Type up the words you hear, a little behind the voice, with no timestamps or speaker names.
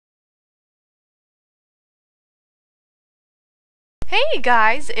Hey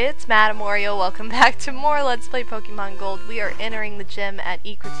guys, it's MadameWario. Welcome back to more Let's Play Pokemon Gold. We are entering the gym at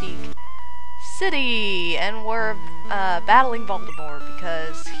Critique City, and we're battling Voldemort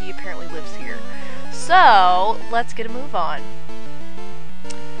because he apparently lives here. So, let's get a move on.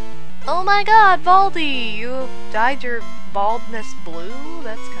 Oh my god, Voldy! You dyed your baldness blue?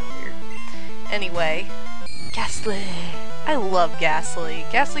 That's kind of weird. Anyway, Ghastly. I love Ghastly.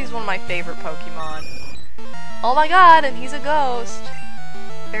 Ghastly's one of my favorite Pokemon. Oh my god, and he's a ghost!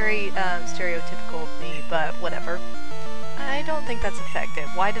 Very stereotypical of me, but whatever. I don't think that's effective.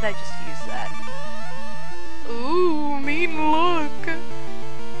 Why did I just use that? Ooh, mean look!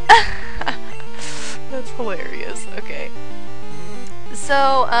 That's hilarious. Okay.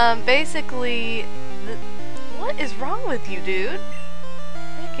 So, basically... what is wrong with you, dude?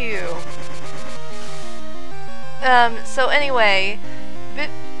 Thank you. So anyway...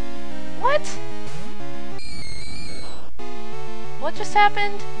 what? What just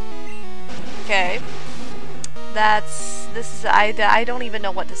happened? Okay. I don't even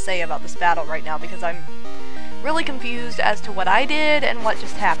know what to say about this battle right now because I'm really confused as to what I did and what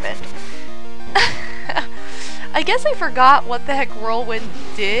just happened. I guess I forgot what the heck Whirlwind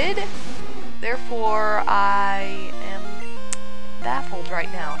did. Therefore, I am baffled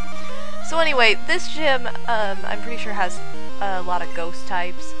right now. So anyway, this gym, I'm pretty sure has a lot of ghost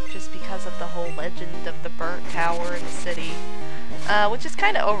types just because of the whole legend of the burnt tower in the city. Which is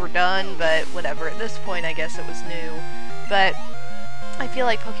kind of overdone, but whatever. At this point, I guess it was new. But I feel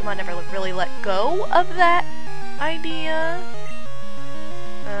like Pokemon never really let go of that idea.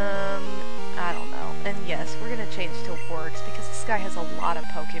 I don't know. And yes, we're gonna change to Works because this guy has a lot of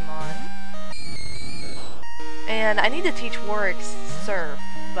Pokemon. And I need to teach Works Surf,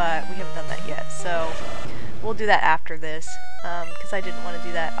 but we haven't done that yet. So we'll do that after this, because I didn't want to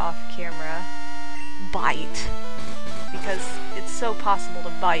do that off camera. Bite. Because it's so possible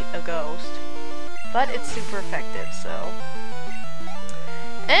to bite a ghost. But it's super effective, so...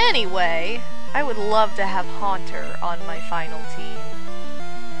 Anyway, I would love to have Haunter on my final team.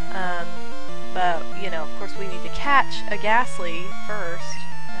 But, you know, of course we need to catch a Ghastly first.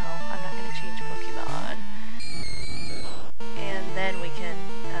 No, I'm not going to change Pokemon. And then we can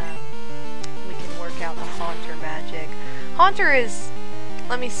work out the Haunter magic. Haunter is...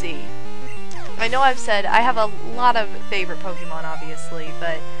 let me see. I know I've said I have a lot of favorite Pokemon, obviously,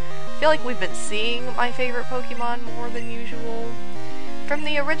 but I feel like we've been seeing my favorite Pokemon more than usual. From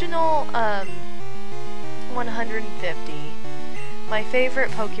the original 150, my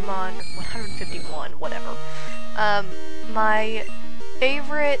favorite Pokemon, 151, whatever, my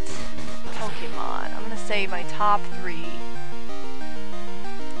favorite Pokemon, I'm going to say my top 3.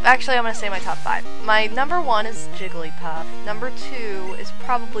 Actually, I'm going to say my top 5. My number 1 is Jigglypuff. Number 2 is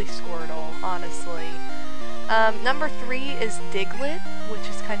probably Squirtle, honestly. Number 3 is Diglett, which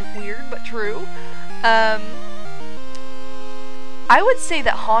is kind of weird, but true. I would say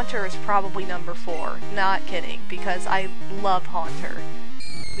that Haunter is probably number 4. Not kidding, because I love Haunter.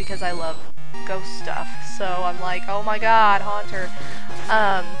 Because I love ghost stuff. So I'm like, oh my god, Haunter.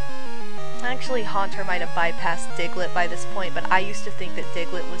 Actually, Haunter might have bypassed Diglett by this point, but I used to think that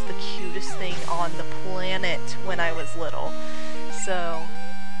Diglett was the cutest thing on the planet when I was little. So,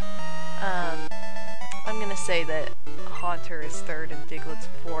 I'm gonna say that Haunter is 3rd and Diglett's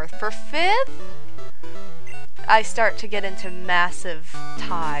 4th. For 5th, I start to get into massive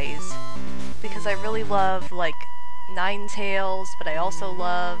ties, because I really love, like, Ninetales, but I also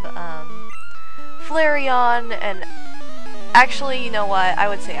love, Flareon, and actually, you know what? I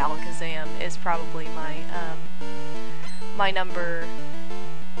would say Alakazam is probably my my number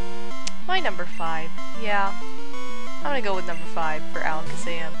 5. Yeah, I'm gonna go with number 5 for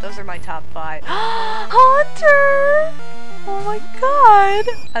Alakazam. Those are my top 5. Haunter! Oh my god!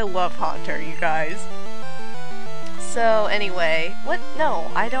 I love Haunter, you guys. So anyway, what?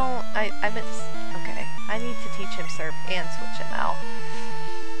 No, I don't. I meant to. Okay, I need to teach him Surf and switch him out.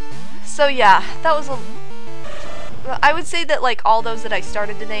 So yeah, that was a. I would say that, like, all those that I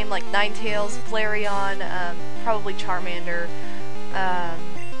started to name, like Ninetales, Flareon, probably Charmander,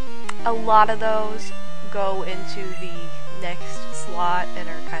 a lot of those go into the next slot and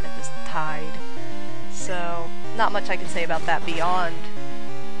are kind of just tied. So, not much I can say about that beyond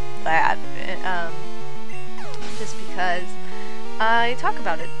that, just because I talk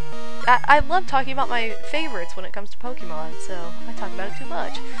about it. I love talking about my favorites when it comes to Pokemon, so I talk about it too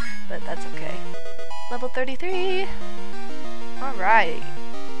much, but that's okay. Level 33. Alright.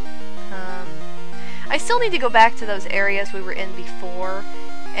 I still need to go back to those areas we were in before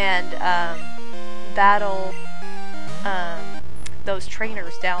and battle those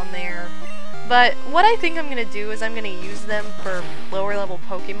trainers down there. But what I think I'm going to do is I'm going to use them for lower level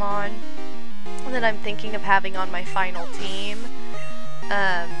Pokemon that I'm thinking of having on my final team.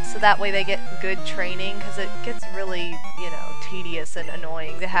 So that way they get good training, because it gets really, you know, tedious and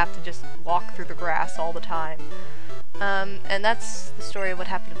annoying to have to just walk through the grass all the time. And that's the story of what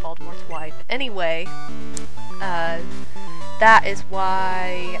happened to Voldemort's wife. Anyway, that is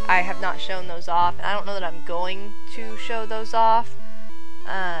why I have not shown those off, and I don't know that I'm going to show those off.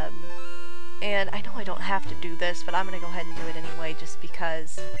 And I know I don't have to do this, but I'm going to go ahead and do it anyway, just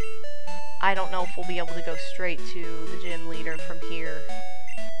because I don't know if we'll be able to go straight to the gym leader from here.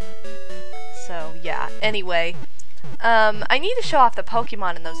 So, yeah. Anyway, I need to show off the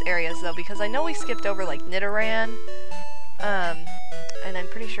Pokemon in those areas, though, because I know we skipped over, like, Nidoran. And I'm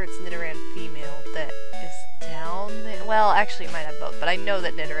pretty sure it's Nidoran female that is down there. Well, actually it might have both, but I know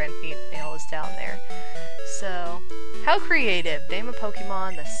that Nidoran female is down there. So, how creative. Name a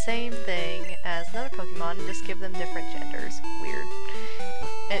Pokemon the same thing as another Pokemon and just give them different genders. Weird.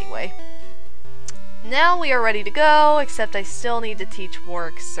 Anyway. Now we are ready to go, except I still need to teach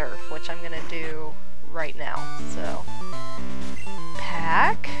Warwick Surf, which I'm gonna do right now. So,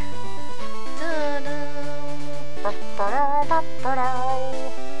 pack. Alright,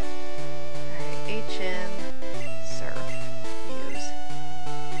 HM, Surf, use.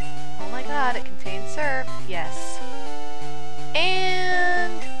 Oh my god, it contains Surf, yes.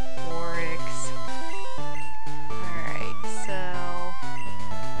 And Warwick's. Alright, so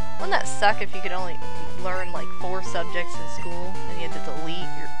wouldn't that suck if you could only learn like 4 subjects in school and you had to delete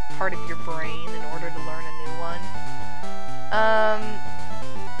your part of your brain in order to learn a new one?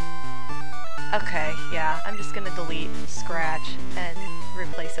 Okay, yeah, I'm just gonna delete Scratch and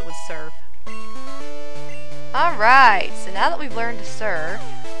replace it with Surf. Alright, so now that we've learned to surf...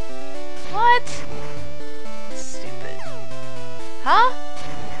 What? Stupid. Huh?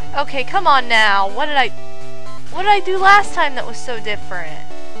 Okay, come on now. What did I do last time that was so different?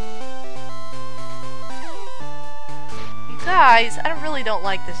 You guys, I really don't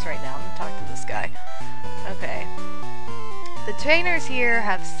like this right now. I'm gonna talk to this guy. Okay. The trainers here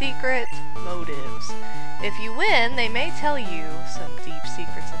have secret motives. If you win, they may tell you some deep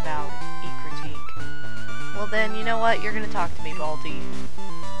secrets about E-Critique. Well then, you know what? You're gonna talk to me, Baldy.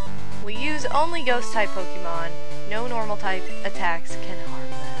 We use only Ghost-type Pokemon. No normal-type attacks can harm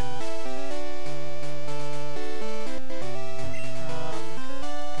them.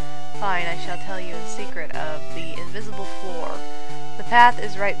 Fine, I shall tell you the secret of the invisible floor. The path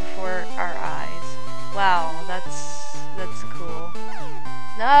is right before our eyes. Wow, that's cool.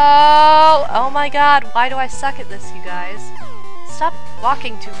 No! Oh my god, why do I suck at this, you guys? Stop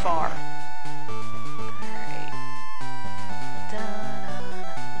walking too far. Alright.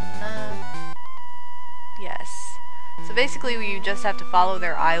 Yes. So basically you just have to follow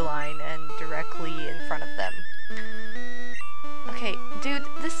their eye line and directly in front of them. Okay, dude,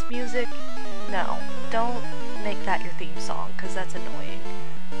 this music... No, don't make that your theme song, because that's annoying.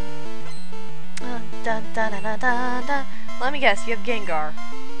 Let me guess, you have Gengar.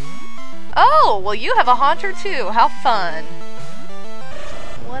 Oh, well you have a Haunter too. How fun.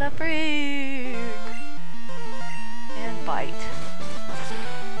 What a freak. And Bite.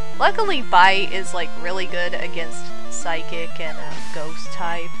 Luckily Bite is like really good against Psychic and Ghost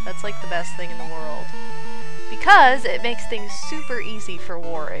type. That's like the best thing in the world. Because it makes things super easy for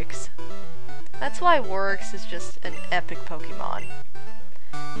Warwick's. That's why Warwick's is just an epic Pokemon.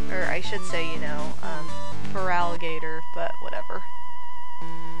 Or I should say, you know, Feraligatr, but whatever.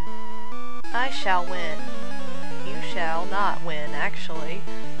 I shall win. You shall not win, actually.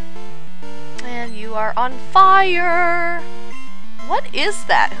 And you are on fire! What is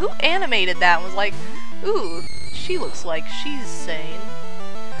that? Who animated that and was like, ooh, she looks like she's sane.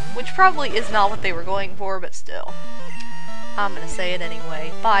 Which probably is not what they were going for, but still. I'm gonna say it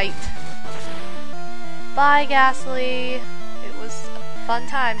anyway. Bite. Bye, Ghastly. It was fun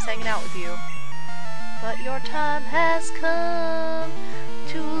times hanging out with you. But your time has come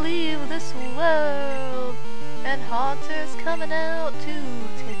to leave this world, and Haunter's coming out to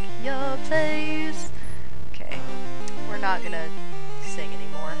take your place. Okay, we're not gonna sing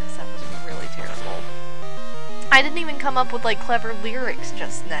anymore, because that was really terrible. I didn't even come up with, like, clever lyrics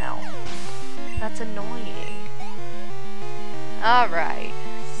just now. That's annoying. Alright,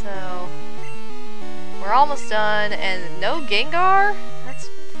 so... we're almost done, and no Gengar? That's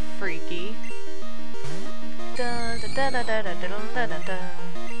freaky.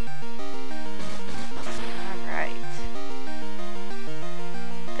 Alright.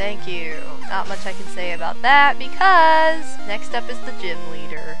 Thank you. Not much I can say about that, because next up is the gym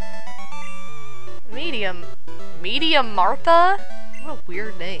leader. Medium Martha? What a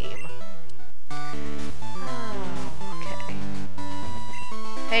weird name. Oh, okay.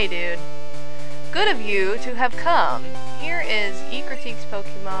 Hey, dude. Good of you to have come. Here is E-Critique's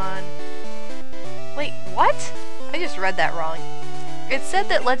Pokemon. Wait, what? I just read that wrong. It's said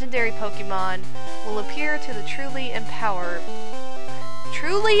that legendary Pokemon will appear to the truly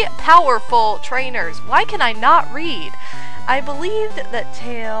powerful trainers. Why can I not read? I believed that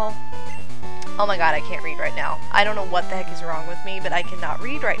Tail... Oh my god, I can't read right now. I don't know what the heck is wrong with me, but I cannot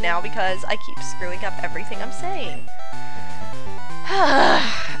read right now because I keep screwing up everything I'm saying.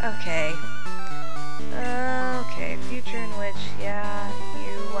 Okay. Okay, future in which, yeah,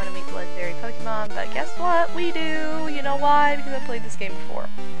 you want to meet the legendary Pokemon, but guess what? We do! You know why? Because I played this game before.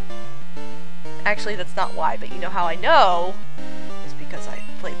 Actually, that's not why, but you know how I know? It's because I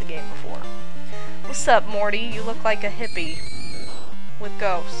played the game before. What's up, Morty? You look like a hippie with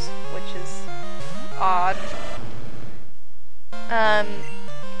ghosts, which is odd.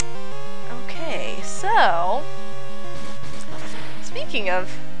 Okay, so speaking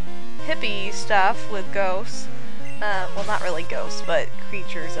of hippie stuff with ghosts, well, not really ghosts, but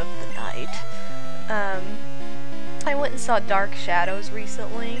creatures of the night, I went and saw Dark Shadows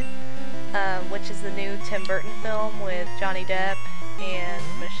recently, which is the new Tim Burton film with Johnny Depp and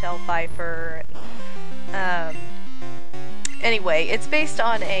Michelle Pfeiffer. Anyway, it's based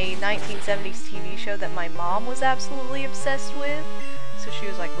on a 1970s TV show that my mom was absolutely obsessed with. So she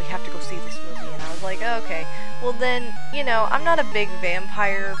was like, we have to go see this movie. And I was like, oh, okay. Well then, you know, I'm not a big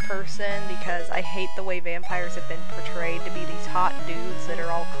vampire person because I hate the way vampires have been portrayed to be these hot dudes that are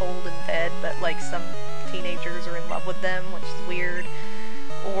all cold and fed, but like some teenagers are in love with them, which is weird.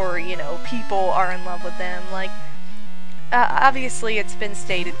 Or, you know, people are in love with them. Like, obviously it's been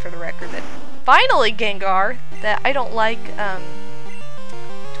stated for the record that finally, Gengar, that I don't like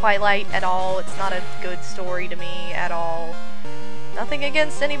Twilight at all. It's not a good story to me at all. Nothing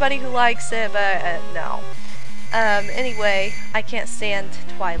against anybody who likes it, but no. Anyway, I can't stand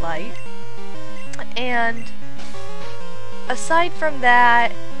Twilight. And aside from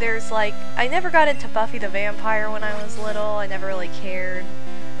that, there's like, I never got into Buffy the Vampire when I was little. I never really cared.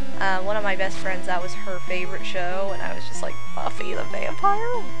 One of my best friends, that was her favorite show, and I was just like, Buffy the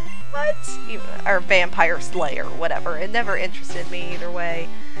Vampire? What? Or Vampire Slayer, whatever. It never interested me either way.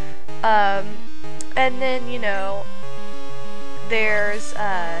 And then, you know, there's,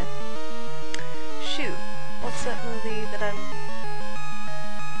 shoot, what's that movie that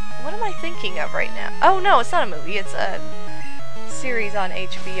what am I thinking of right now? Oh, no, it's not a movie. It's a series on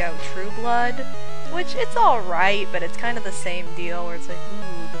HBO, True Blood, which it's alright, but it's kind of the same deal where it's like,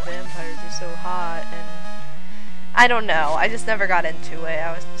 ooh, the vampires are so hot, and I don't know. I just never got into it.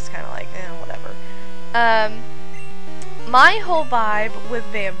 I was just kind of like, whatever. My whole vibe with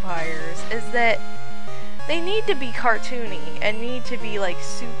vampires is that they need to be cartoony and need to be like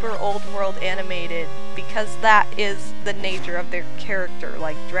super old world animated because that is the nature of their character,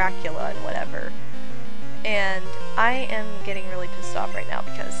 like Dracula and whatever. And I am getting really pissed off right now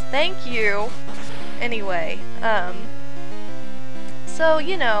because thank you. Anyway, so,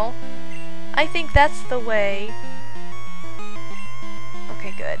 you know, I think that's the way.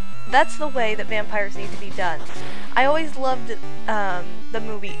 Okay, good. That's the way that vampires need to be done. I always loved the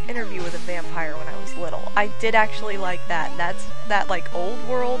movie Interview with a Vampire when I was little. I did actually like that. That's that like old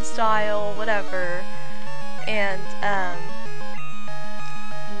world style, whatever. And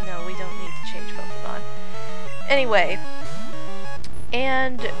no, we don't need to change Pokemon. Anyway,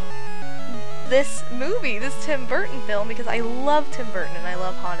 and this movie, this Tim Burton film, because I love Tim Burton and I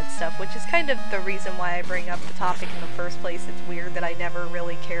love haunted stuff, which is kind of the reason why I bring up the topic in the first place. It's weird that I never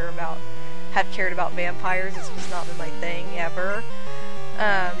really have cared about vampires. It's just not been my thing ever.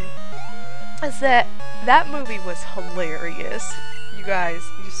 Is that movie was hilarious. You guys,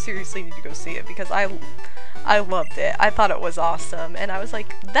 you seriously need to go see it because I loved it. I thought it was awesome, and I was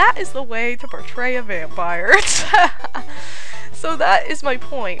like, that is the way to portray a vampire. So that is my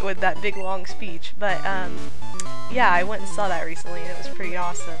point with that big long speech, but yeah, I went and saw that recently and it was pretty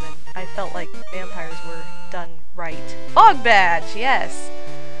awesome, and I felt like vampires were done right. Fog Badge, yes!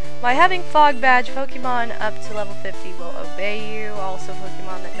 By having Fog Badge, Pokemon up to level 50 will obey you. Also,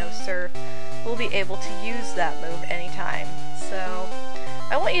 Pokemon that know Surf will be able to use that move anytime. So,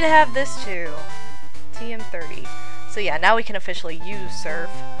 I want you to have this too. TM30. So yeah, now we can officially use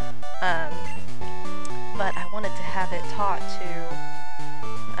Surf. But I wanted to have it taught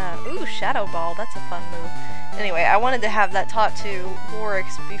to, ooh, Shadow Ball, that's a fun move. Anyway, I wanted to have that taught to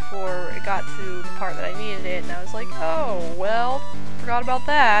Warwick's before it got to the part that I needed it, and I was like, oh, well, forgot about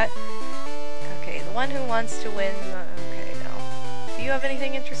that. Okay, the one who wants to win, okay, no. Do you have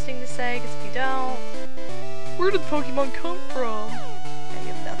anything interesting to say? Because if you don't, where did Pokemon come from? Yeah,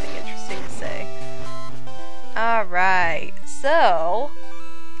 you have nothing interesting to say. So,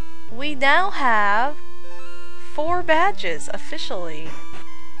 we now have 4 badges officially.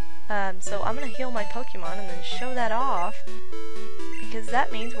 So I'm gonna heal my Pokemon and then show that off, because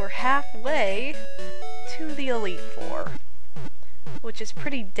that means we're halfway to the Elite Four, which is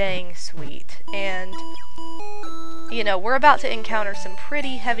pretty dang sweet. And you know, we're about to encounter some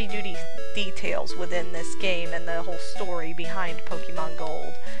pretty heavy-duty details within this game and the whole story behind Pokemon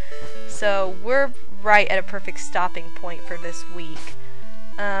Gold. So we're right at a perfect stopping point for this week.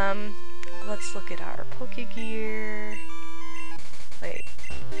 Let's look at our Pokegear. Wait.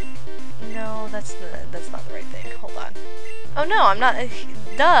 No, that's not the right thing. Hold on. Oh no, I'm not.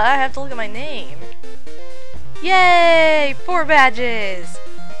 Duh, I have to look at my name. Yay! 4 badges!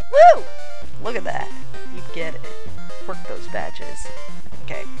 Woo! Look at that. You get it. Work those badges.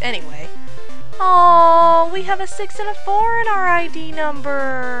 Okay, anyway. Oh, we have a 6 and a 4 in our ID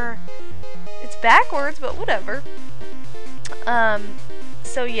number. It's backwards, but whatever.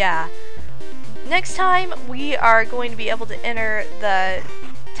 So yeah. Next time, we are going to be able to enter the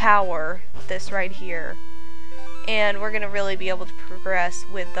tower, this right here. And we're going to really be able to progress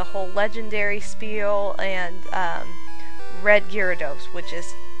with the whole legendary spiel and Red Gyarados, which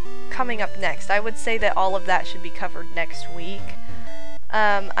is coming up next. I would say that all of that should be covered next week.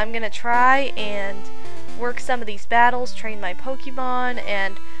 I'm going to try and work some of these battles, train my Pokemon,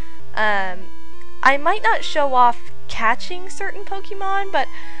 and I might not show off catching certain Pokemon, but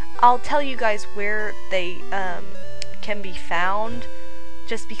I'll tell you guys where they can be found,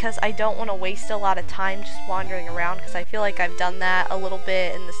 just because I don't want to waste a lot of time just wandering around, because I feel like I've done that a little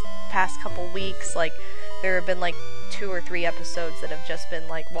bit in this past couple weeks. Like, there have been like 2 or 3 episodes that have just been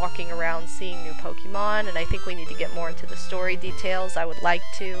like walking around seeing new Pokemon, and I think we need to get more into the story details. I would like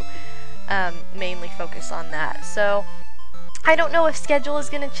to mainly focus on that. So I don't know if schedule is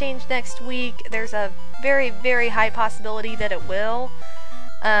going to change next week. There's a very, very high possibility that it will.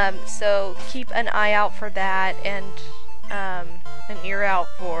 So keep an eye out for that, and an ear out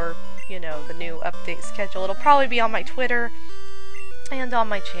for, you know, the new update schedule. It'll probably be on my Twitter and on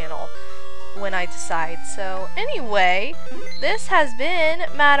my channel when I decide. So anyway, this has been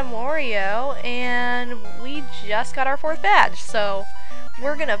MadameWario, and we just got our 4th badge. So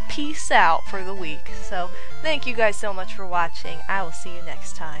we're gonna peace out for the week. So thank you guys so much for watching. I will see you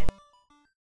next time.